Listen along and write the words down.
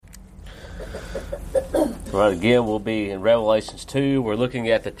Right, again, we'll be in Revelations 2. We're looking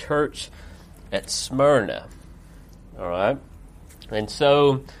at the church at Smyrna. All right? And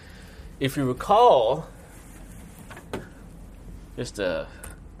so, if you recall, I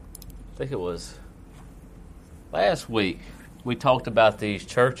think it was last week, we talked about these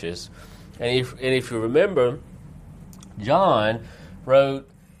churches. And if you remember, John wrote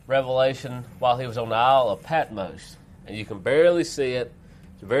Revelation while he was on the Isle of Patmos. And you can barely see it.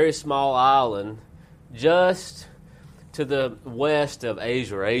 It's a very small island just to the west of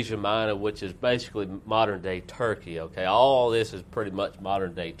Asia, or Asia Minor, which is basically modern-day Turkey, okay? All this is pretty much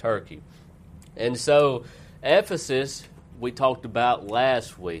modern-day Turkey. And so Ephesus, we talked about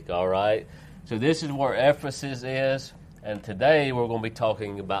last week, all right? So this is where Ephesus is, and today we're going to be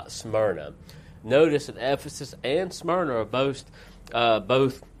talking about Smyrna. Notice that Ephesus and Smyrna are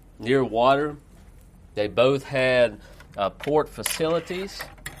both near water. They both had port facilities.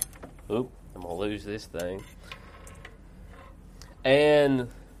 Oop, I'm going to lose this thing. And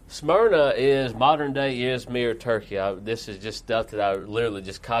Smyrna is modern-day Izmir, Turkey. This is just stuff that I literally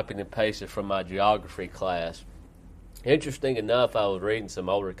just copied and pasted from my geography class. Interesting enough, I was reading some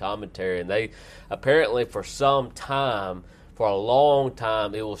older commentary, and they apparently for a long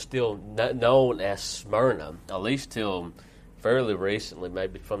time, it was still known as Smyrna, at least till fairly recently,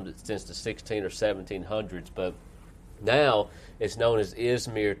 maybe since the 16 or 1700s, but now it's known as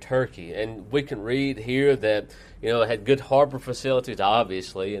Izmir, Turkey. And we can read here that, it had good harbor facilities,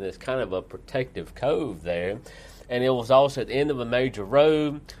 obviously, and it's kind of a protective cove there. And it was also at the end of a major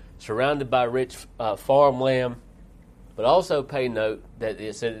road, surrounded by rich farmland. But also pay note that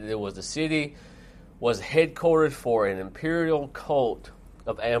it said that the city was headquarters for an imperial cult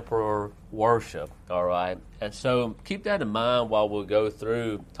of emperor worship, all right? And so keep that in mind while we'll go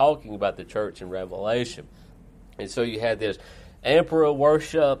through talking about the church in Revelation. And so you had this emperor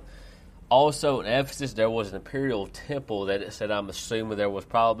worship. Also in Ephesus, there was an imperial temple that it said, I'm assuming there was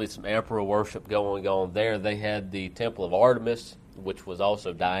probably some emperor worship going on there. They had the temple of Artemis, which was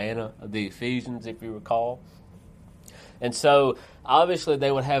also Diana of the Ephesians, if you recall. And so, obviously,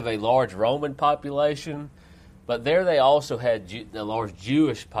 they would have a large Roman population, but there they also had a large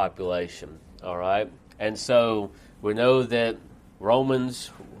Jewish population, all right? And so, we know that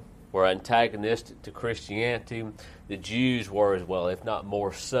Romans were antagonistic to Christianity. The Jews were as well, if not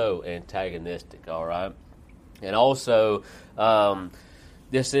more so, antagonistic, all right? And also,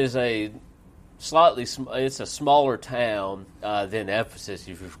 this is it's a smaller town than Ephesus.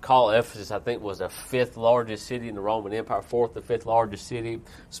 If you recall, Ephesus, I think, was the fifth largest city in the Roman Empire, fourth or fifth largest city.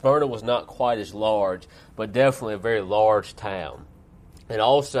 Smyrna was not quite as large, but definitely a very large town. And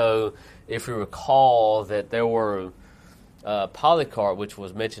also, if you recall that there were Polycarp, which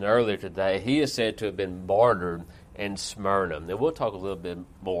was mentioned earlier today, he is said to have been martyred in Smyrna. And we'll talk a little bit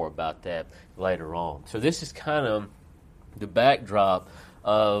more about that later on. So this is kind of the backdrop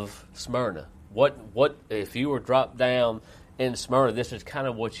of Smyrna. What if you were dropped down in Smyrna? This is kind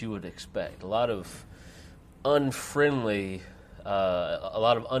of what you would expect. A lot of unfriendly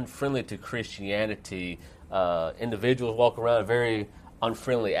to Christianity individuals walk around a very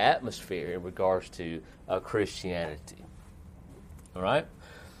unfriendly atmosphere in regards to Christianity. All right,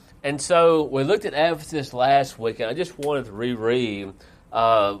 and so we looked at Ephesus last week, and I just wanted to reread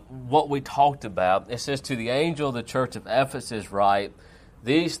what we talked about. It says, "To the angel of the church of Ephesus write,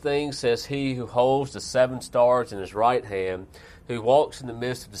 these things says he who holds the 7 stars in his right hand, who walks in the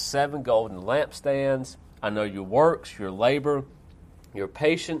midst of the 7 golden lampstands. I know your works, your labor, your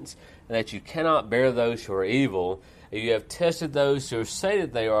patience, and that you cannot bear those who are evil. And you have tested those who say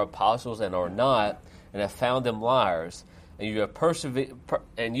that they are apostles and are not, and have found them liars. And you have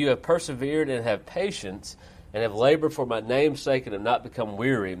persevered and have patience, and have labored for my name's sake and have not become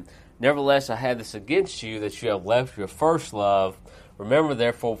weary. Nevertheless, I have this against you, that you have left your first love. Remember,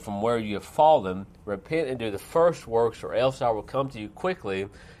 therefore, from where you have fallen, repent and do the first works, or else I will come to you quickly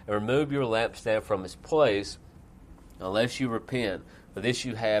and remove your lampstand from its place, unless you repent. For this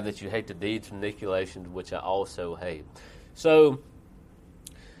you have, that you hate the deeds of iniquity, which I also hate." So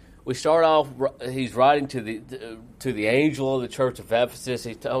we start off. He's writing to the angel of the church of Ephesus.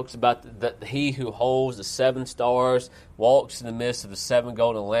 He talks about that he who holds the 7 stars walks in the midst of the 7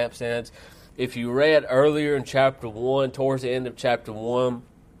 golden lampstands. If you read earlier in chapter 1, towards the end of chapter 1,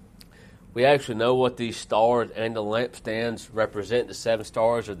 we actually know what these stars and the lampstands represent. The 7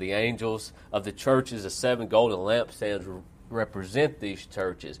 stars are the angels of the churches. The 7 golden lampstands represent these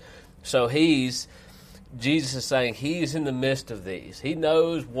churches. So Jesus is saying he's in the midst of these. He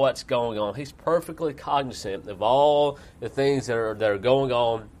knows what's going on. He's perfectly cognizant of all the things that are going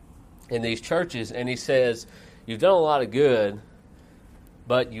on in these churches. And he says, you've done a lot of good,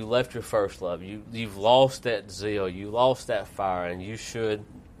 but you left your first love. You've lost that zeal. You lost that fire, and you should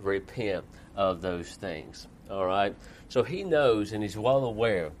repent of those things. All right? So he knows, and he's well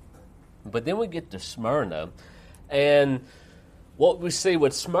aware. But then we get to Smyrna, and what we see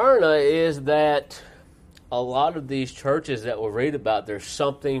with Smyrna is that a lot of these churches that we'll read about, there's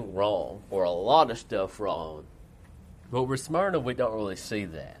something wrong, or a lot of stuff wrong. But with Smyrna, we don't really see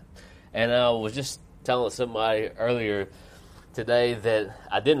that. And I was just telling somebody earlier today that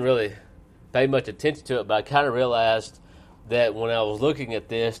I didn't really pay much attention to it, but I kind of realized that when I was looking at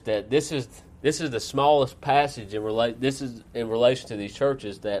this, that this is the smallest passage this is in relation to these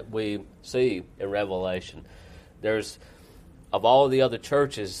churches that we see in Revelation. There's, of all the other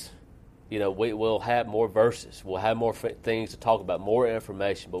churches, we will have more verses. We'll have more things to talk about, more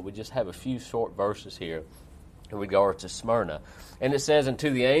information, but we just have a few short verses here in regard to Smyrna. And it says, "And to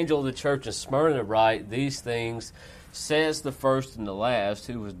the angel of the church in Smyrna write, these things says the first and the last,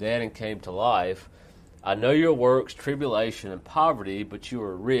 who was dead and came to life. I know your works, tribulation, and poverty, but you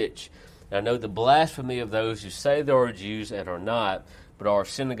are rich. And I know the blasphemy of those who say they are Jews and are not, but are a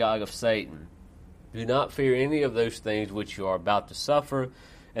synagogue of Satan. Do not fear any of those things which you are about to suffer.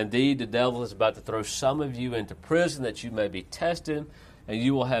 Indeed, the devil is about to throw some of you into prison, that you may be tested, and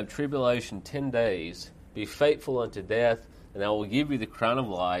you will have tribulation 10 days. Be faithful unto death, and I will give you the crown of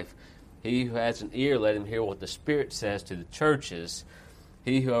life. He who has an ear, let him hear what the Spirit says to the churches.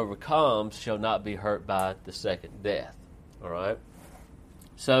 He who overcomes shall not be hurt by the second death." All right?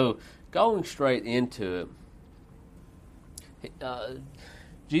 So, going straight into it,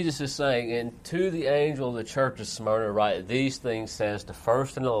 Jesus is saying, "And to the angel of the church of Smyrna write, these things says the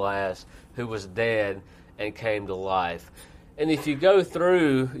first and the last, who was dead and came to life." And if you go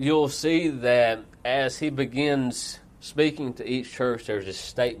through, you'll see that as he begins speaking to each church, there's a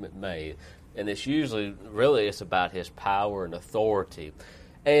statement made. And it's usually, it's about his power and authority.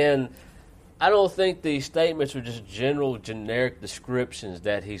 And I don't think these statements are just general, generic descriptions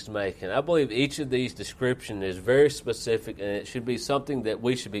that he's making. I believe each of these descriptions is very specific, and it should be something that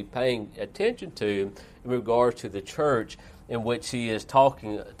we should be paying attention to in regards to the church in which he is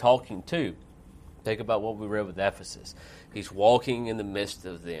talking to. Think about what we read with Ephesus. He's walking in the midst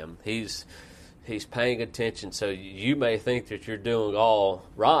of them. He's paying attention, so you may think that you're doing all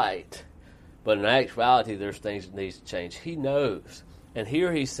right, but in actuality, there's things that need to change. He knows. And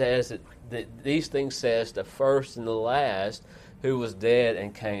here he says that these things says the first and the last, who was dead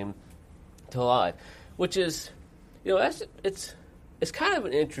and came to life, which is, it's kind of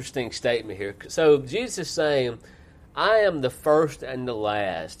an interesting statement here. So Jesus is saying, "I am the first and the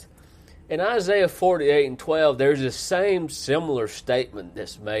last." In Isaiah 48:12, there's the same similar statement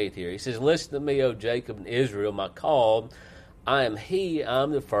that's made here. He says, "Listen to me, O Jacob and Israel, my called. I am he, I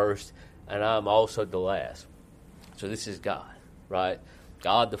am the first, and I am also the last." So this is God, right?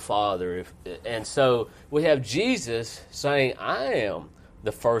 God the Father. And so we have Jesus saying, "I am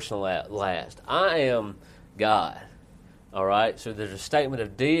the first and last. I am God." All right? So there's a statement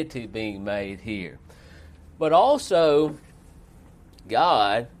of deity being made here. But also,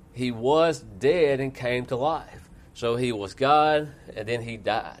 God, he was dead and came to life. So he was God, and then he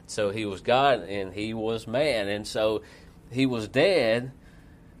died. So he was God, and he was man. And so he was dead,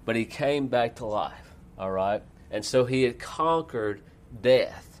 but he came back to life. All right? And so he had conquered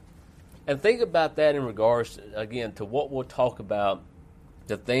death. And think about that in regards, again, to what we'll talk about,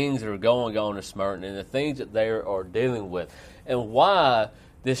 the things that are going on in Smyrna and the things that they are dealing with, and why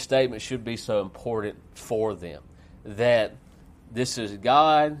this statement should be so important for them. That this is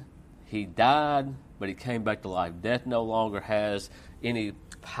God, he died, but he came back to life. Death no longer has any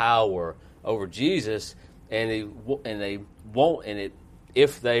power over Jesus, and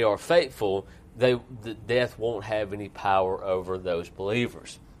if they are faithful, the death won't have any power over those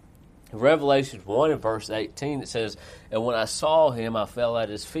believers. In Revelation 1 and verse 18, it says, "And when I saw him, I fell at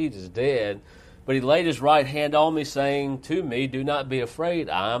his feet as dead. But he laid his right hand on me, saying to me, Do not be afraid.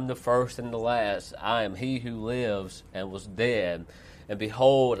 I am the first and the last. I am he who lives and was dead. And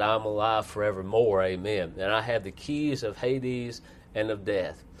behold, I am alive forevermore. Amen. And I have the keys of Hades and of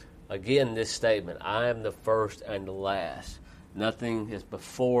death." Again, this statement, "I am the first and the last. Nothing is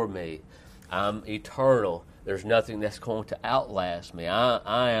before me. I'm eternal. There's nothing that's going to outlast me.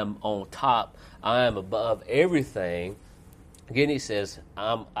 I am on top. I am above everything." Again, he says,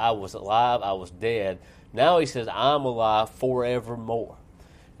 I was alive, I was dead. Now he says, I'm alive forevermore.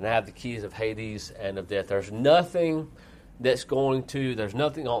 And I have the keys of Hades and of death. There's nothing there's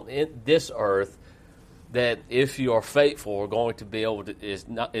nothing on this earth that, if you are faithful, are going to be able to,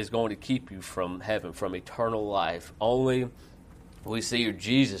 is going to keep you from heaven, from eternal life. Only we see here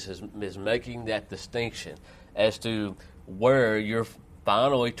Jesus is making that distinction as to where your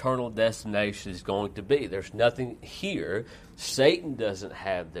final eternal destination is going to be. There's nothing here. Satan doesn't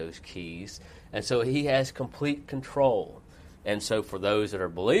have those keys, and so he has complete control. And so for those that are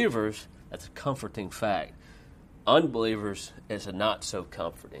believers, that's a comforting fact. Unbelievers, it's a not so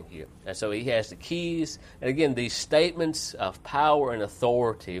comforting here. And so he has the keys. And again, these statements of power and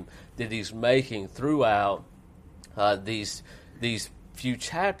authority that he's making throughout these few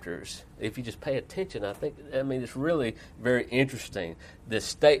chapters, if you just pay attention, it's really very interesting. The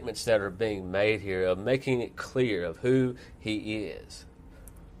statements that are being made here of making it clear of who he is.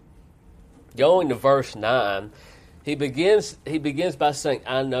 Going to verse 9, he begins by saying,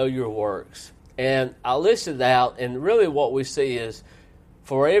 I know your works. And I listed out, and really what we see is,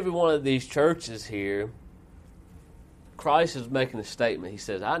 for every one of these churches here, Christ is making a statement. He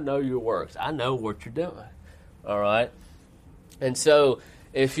says, I know your works. I know what you're doing. All right? And so,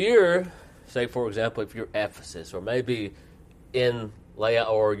 if you're, say for example, if you're Ephesus, or maybe in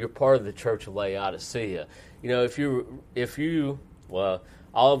or you're part of the church of Laodicea, if you,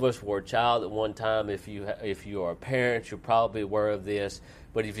 all of us were a child at one time. If you are a parent, you're probably aware of this.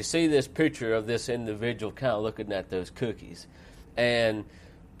 But if you see this picture of this individual kind of looking at those cookies, and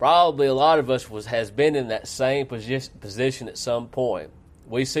probably a lot of us has been in that same position at some point.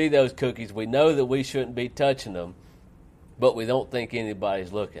 We see those cookies. We know that we shouldn't be touching them, but we don't think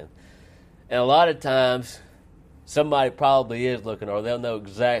anybody's looking. And a lot of times, somebody probably is looking, or they'll know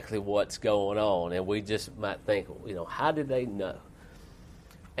exactly what's going on, and we just might think, how did they know?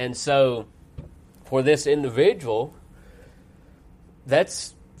 And so, for this individual,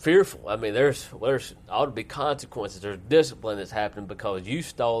 that's fearful. I mean, there's ought to be consequences. There's discipline that's happening because you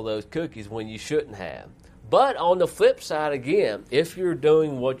stole those cookies when you shouldn't have. But on the flip side, again, if you're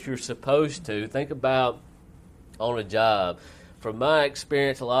doing what you're supposed to, think about on a job. From my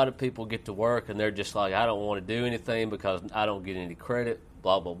experience, a lot of people get to work and they're just like, I don't want to do anything because I don't get any credit,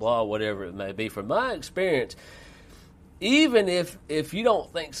 blah, blah, blah, whatever it may be. From my experience, even if you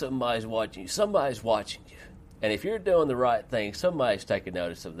don't think somebody's watching you, somebody's watching you. And if you're doing the right thing, somebody's taking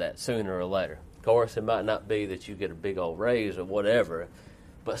notice of that sooner or later. Of course, it might not be that you get a big old raise or whatever,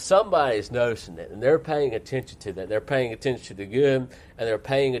 but somebody's noticing it, and they're paying attention to that. They're paying attention to the good, and they're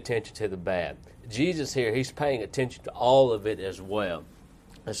paying attention to the bad. Jesus here, he's paying attention to all of it as well.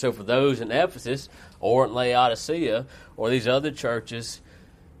 And so for those in Ephesus or in Laodicea or these other churches,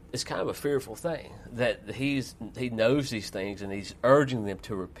 it's kind of a fearful thing that he knows these things, and he's urging them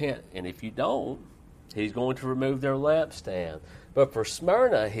to repent. And if you don't, he's going to remove their lampstand. But for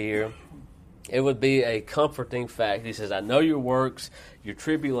Smyrna here, it would be a comforting fact. He says, I know your works, your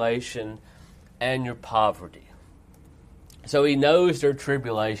tribulation, and your poverty. So he knows their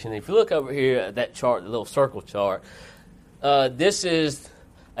tribulation. If you look over here at that chart, the little circle chart, this is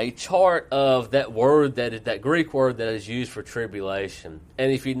a chart of that word, that Greek word that is used for tribulation.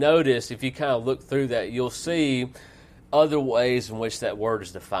 And if you notice, if you kind of look through that, you'll see other ways in which that word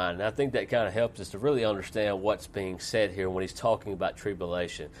is defined. And I think that kind of helps us to really understand what's being said here when he's talking about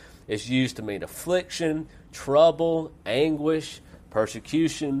tribulation. It's used to mean affliction, trouble, anguish,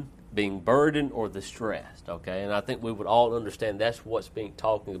 persecution, being burdened or distressed. Okay, and I think we would all understand that's what's being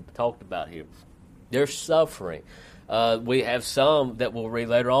talked about here. They're suffering. We have some that we'll read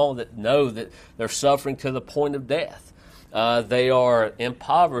later on that know that they're suffering to the point of death. They are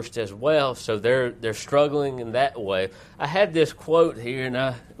impoverished as well, so they're struggling in that way. I had this quote here,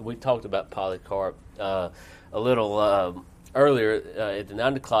 and we talked about Polycarp a little earlier at the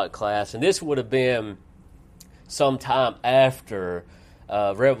 9 o'clock class, and this would have been sometime after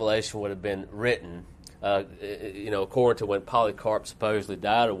Revelation would have been written, according to when Polycarp supposedly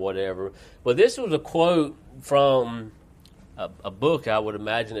died or whatever. But this was a quote from a book, I would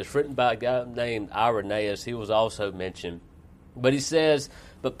imagine. It's written by a guy named Irenaeus. He was also mentioned. But he says,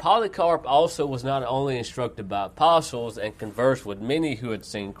 but Polycarp also was not only instructed by apostles and conversed with many who had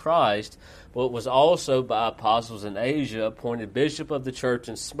seen Christ, but was also by apostles in Asia appointed bishop of the church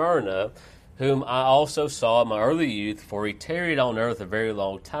in Smyrna, whom I also saw in my early youth, for he tarried on earth a very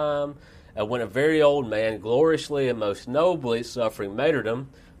long time, and when a very old man, gloriously and most nobly suffering martyrdom,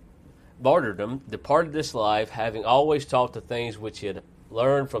 departed this life, having always taught the things which he had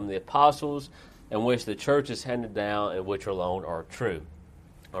learned from the apostles, and which the church has handed down, and which alone are true.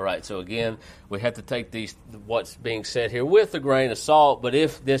 All right, so again, we have to take what's being said here with a grain of salt, but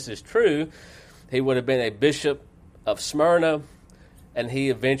if this is true, he would have been a bishop of Smyrna, and he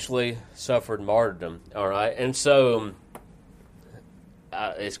eventually suffered martyrdom. All right, and so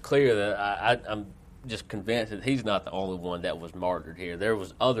it's clear that I'm just convinced that he's not the only one that was martyred here. There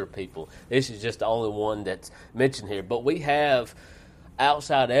was other people. This is just the only one that's mentioned here. But we have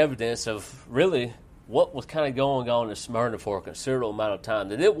outside evidence of really what was kind of going on in Smyrna for a considerable amount of time.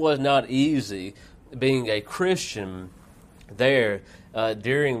 That it was not easy being a Christian there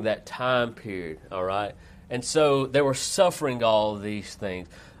during that time period, all right? And so they were suffering all of these things,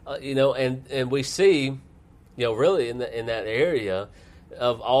 and we see, really in that area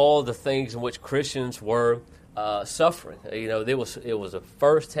of all the things in which Christians were suffering. It was a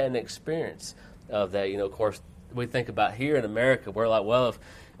first-hand experience of that. Of course, we think about here in America, we're like, well,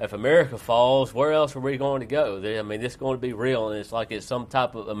 if America falls, where else are we going to go? It's going to be real, and it's like it's some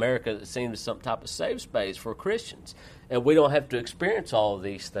type of America that seems some type of safe space for Christians, and we don't have to experience all of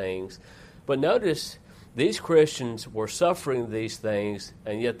these things. But notice, these Christians were suffering these things,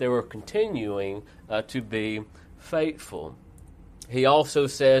 and yet they were continuing to be faithful. He also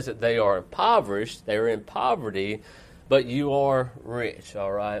says that they are impoverished, they are in poverty, but you are rich,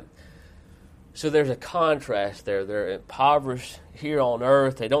 all right? So there's a contrast there. They're impoverished here on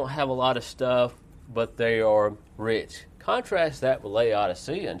earth. They don't have a lot of stuff, but they are rich. Contrast that with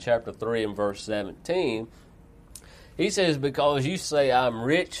Laodicea in chapter 3 and verse 17. He says, because you say, I'm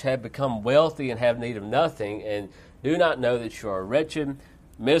rich, have become wealthy, and have need of nothing, and do not know that you are wretched,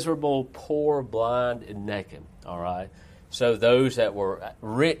 miserable, poor, blind, and naked. All right? So those that were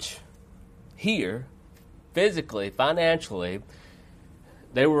rich here, physically, financially,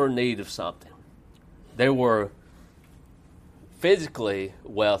 they were in need of something. They were physically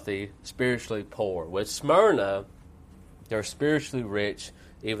wealthy, spiritually poor. With Smyrna, they're spiritually rich,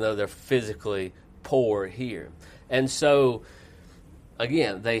 even though they're physically poor here. And so,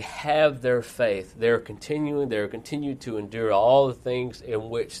 again, they have their faith. They're continuing to endure all the things in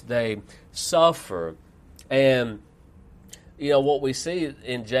which they suffer. And what we see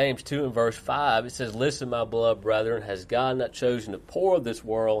in James 2 and verse 5, it says, listen, my beloved brethren, has God not chosen the poor of this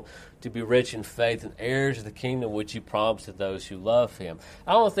world to be rich in faith and heirs of the kingdom which he promised to those who love him?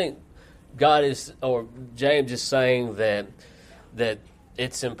 I don't think God is, or James is saying that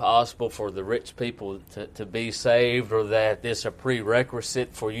it's impossible for the rich people to be saved, or that it's a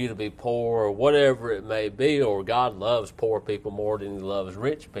prerequisite for you to be poor, or whatever it may be, or God loves poor people more than he loves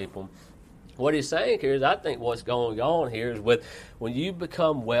rich people. What he's saying here is, I think what's going on here is when you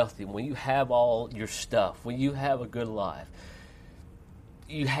become wealthy, when you have all your stuff, when you have a good life,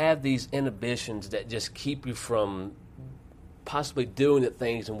 you have these inhibitions that just keep you from possibly doing the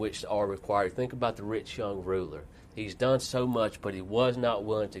things in which are required. Think about the rich young ruler. He's done so much, but he was not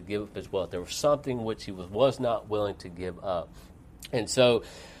willing to give up his wealth. There was something which he was not willing to give up. And so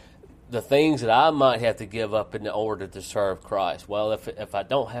the things that I might have to give up in order to serve Christ. Well, if I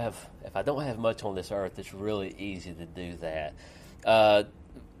don't have much on this earth, it's really easy to do that.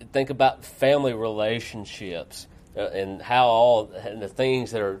 Think about family relationships and and the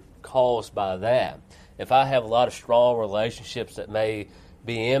things that are caused by that. If I have a lot of strong relationships that may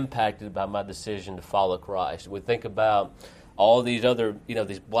be impacted by my decision to follow Christ, we think about all these other,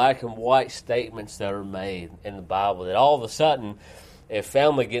 these black and white statements that are made in the Bible, that all of a sudden, if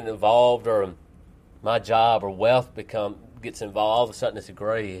family getting involved, or my job or wealth gets involved, all of a sudden it's a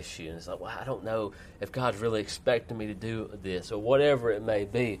gray issue. And it's like, well, I don't know if God's really expecting me to do this, or whatever it may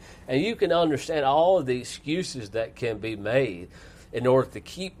be. And you can understand all of the excuses that can be made in order to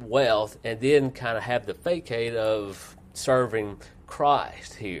keep wealth and then kind of have the facade of serving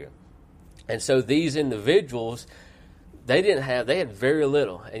Christ here. And so these individuals, they had very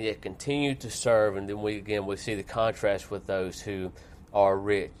little, and yet continued to serve. And then we see the contrast with those who are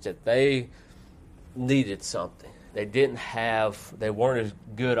rich, that they needed something. They weren't as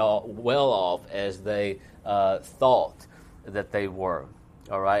well off as they thought that they were.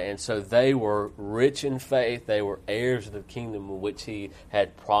 All right, and so they were rich in faith. They were heirs of the kingdom in which he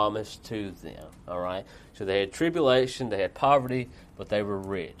had promised to them. All right, so they had tribulation, they had poverty, but they were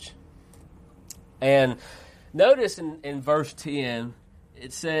rich. And notice in verse 10,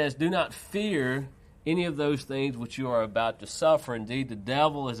 it says, do not fear any of those things which you are about to suffer. Indeed, the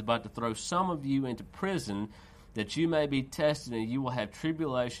devil is about to throw some of you into prison, that you may be tested, and you will have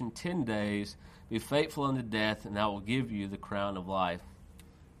tribulation 10 days. Be faithful unto death, and I will give you the crown of life.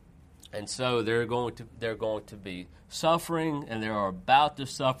 And so they're going to be suffering, and they are about to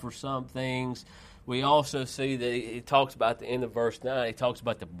suffer some things. We also see that he talks about the end of verse 9. He talks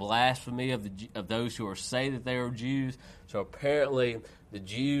about the blasphemy of those who are say that they are Jews. So apparently the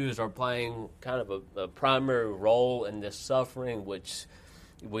Jews are playing kind of a primary role in this suffering, which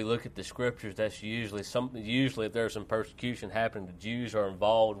we look at the scriptures, that's usually if there's some persecution happening, the Jews are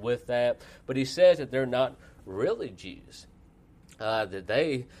involved with that. But he says that they're not really Jews.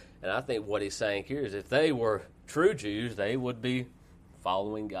 And I think what he's saying here is if they were true Jews, they would be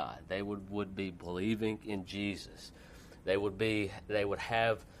following God. They would be believing in Jesus. They would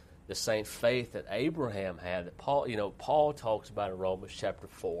have the same faith that Abraham had, that Paul talks about in Romans chapter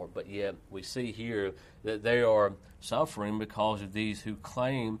 4, but yet we see here that they are suffering because of these who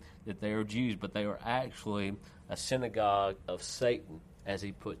claim that they are Jews, but they are actually a synagogue of Satan, as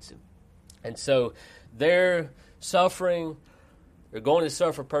he puts it. And so they're suffering, they're going to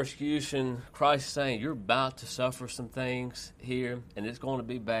suffer persecution. Christ is saying, you're about to suffer some things here, and it's going to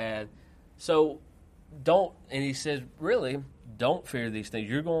be bad. So and he says, really, don't fear these things.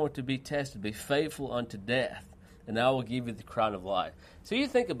 You're going to be tested. Be faithful unto death, and I will give you the crown of life. So you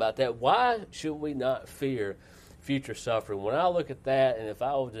think about that. Why should we not fear future suffering? When I look at that, and if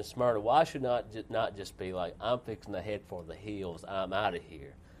I was in Smyrna, why should not just be like, I'm fixing to head for the hills, I'm out of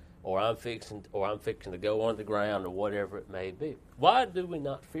here, or I'm fixing to go on the ground, or whatever it may be? Why do we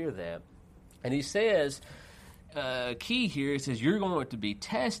not fear that? And he says, key here, he says, you're going to be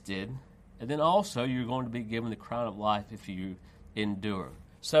tested, and then also you're going to be given the crown of life if you endure.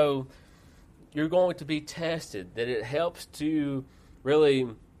 So you're going to be tested, that it helps to really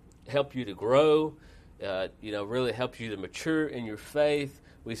help you to grow, really helps you to mature in your faith.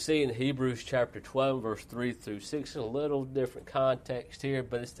 We see in Hebrews chapter 12, verse 3 through 6, a little different context here,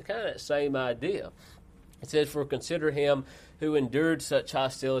 but it's kind of that same idea. It says, for consider him who endured such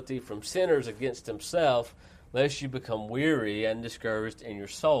hostility from sinners against himself, lest you become weary and discouraged in your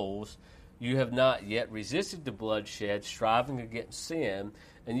souls. You have not yet resisted the bloodshed, striving against sin,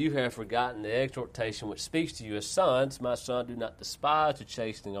 and you have forgotten the exhortation which speaks to you as sons. My son, do not despise the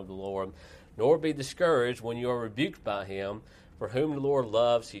chastening of the Lord, nor be discouraged when you are rebuked by him. For whom the Lord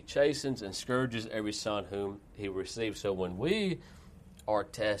loves, he chastens and scourges every son whom he receives. So when we are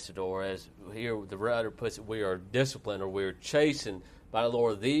tested, or as here the writer puts it, we are disciplined or we are chastened by the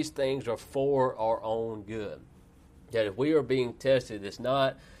Lord, these things are for our own good. That if we are being tested, it's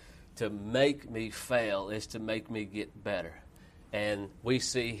not to make me fail, it's to make me get better. And we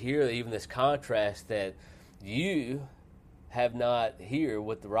see here even this contrast that you have not, here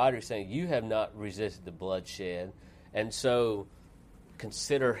what the writer is saying, you have not resisted the bloodshed. And so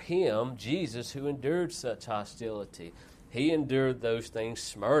consider him, Jesus, who endured such hostility. He endured those things.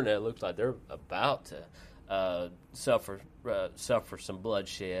 Smyrna, it looks like they're about to suffer some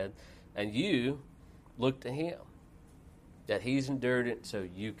bloodshed. And you look to him, that he's endured it so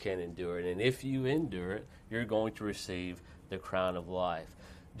you can endure it. And if you endure it, you're going to receive the crown of life.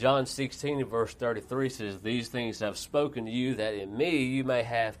 John 16 and verse 33 says, these things I've spoken to you, that in me you may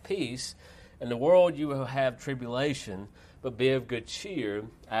have peace. In the world you will have tribulation, but be of good cheer.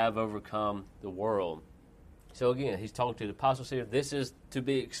 I have overcome the world. So again, he's talking to the apostles here. This is to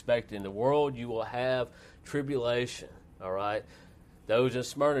be expected. In the world you will have tribulation. All right? Those in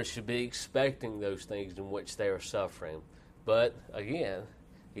Smyrna should be expecting those things in which they are suffering. But again,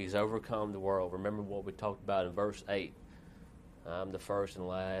 he's overcome the world. Remember what we talked about in verse 8. I'm the first and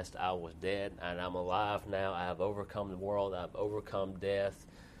last. I was dead, and I'm alive now. I have overcome the world. I've overcome death.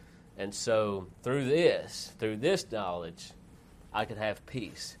 And so through this knowledge, I can have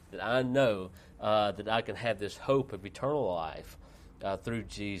peace. That I know that I can have this hope of eternal life through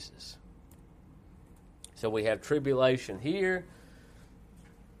Jesus. So we have tribulation here,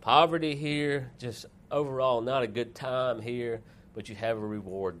 poverty here, just overall not a good time here, but you have a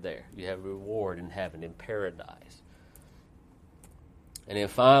reward there. You have a reward in heaven, in paradise. And then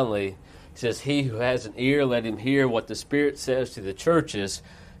finally, it says, he who has an ear, let him hear what the Spirit says to the churches.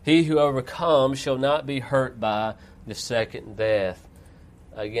 He who overcomes shall not be hurt by the second death.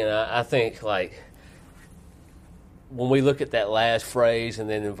 Again, I think, like, when we look at that last phrase and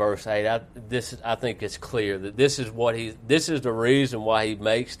then in verse 8, I think it's clear that this is the reason why he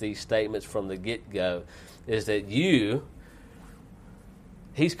makes these statements from the get-go, is that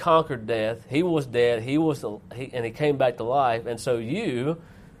he's conquered death. He was dead. And he came back to life. And so he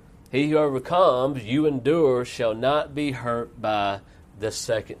who overcomes, you endure, shall not be hurt by the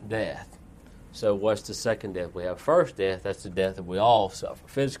second death. So what's the second death? We have first death. That's the death that we all suffer,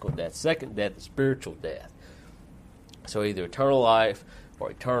 physical death. Second death is spiritual death. So either eternal life or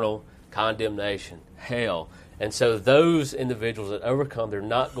eternal condemnation, hell. And so those individuals that overcome, they're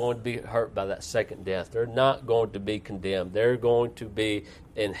not going to be hurt by that second death. They're not going to be condemned. They're going to be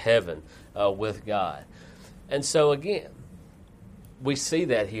in heaven with God. And so again, we see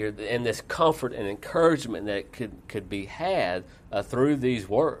that here, and this comfort and encouragement that could be had through these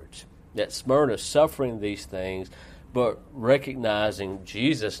words, that Smyrna is suffering these things, but recognizing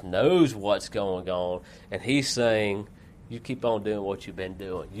Jesus knows what's going on, and he's saying, you keep on doing what you've been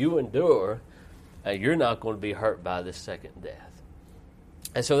doing. You endure, you're not going to be hurt by this second death.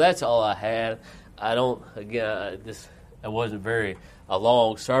 And so that's all I had. It wasn't a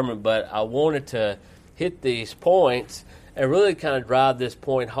long sermon, but I wanted to hit these points and really kind of drive this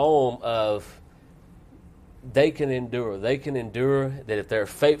point home of they can endure. They can endure that if they're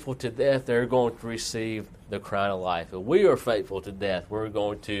faithful to death, they're going to receive the crown of life. If we are faithful to death, we're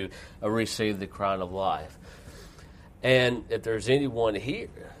going to receive the crown of life. And if there's anyone here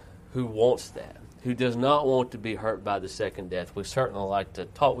who wants that, who does not want to be hurt by the second death, we certainly like to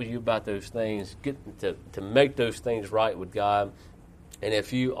talk with you about those things, get to make those things right with God. And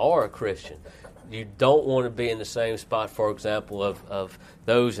if you are a Christian, you don't want to be in the same spot, for example, of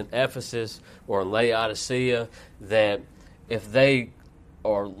those in Ephesus or in Laodicea, that if they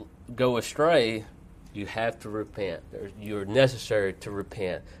go astray, you have to repent. You're necessary to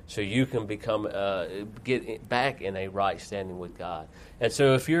repent so you can get back in a right standing with God. And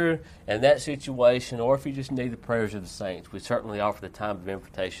so if you're in that situation, or if you just need the prayers of the saints, we certainly offer the time of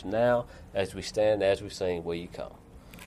invitation now as we stand, as we sing, Will You Come?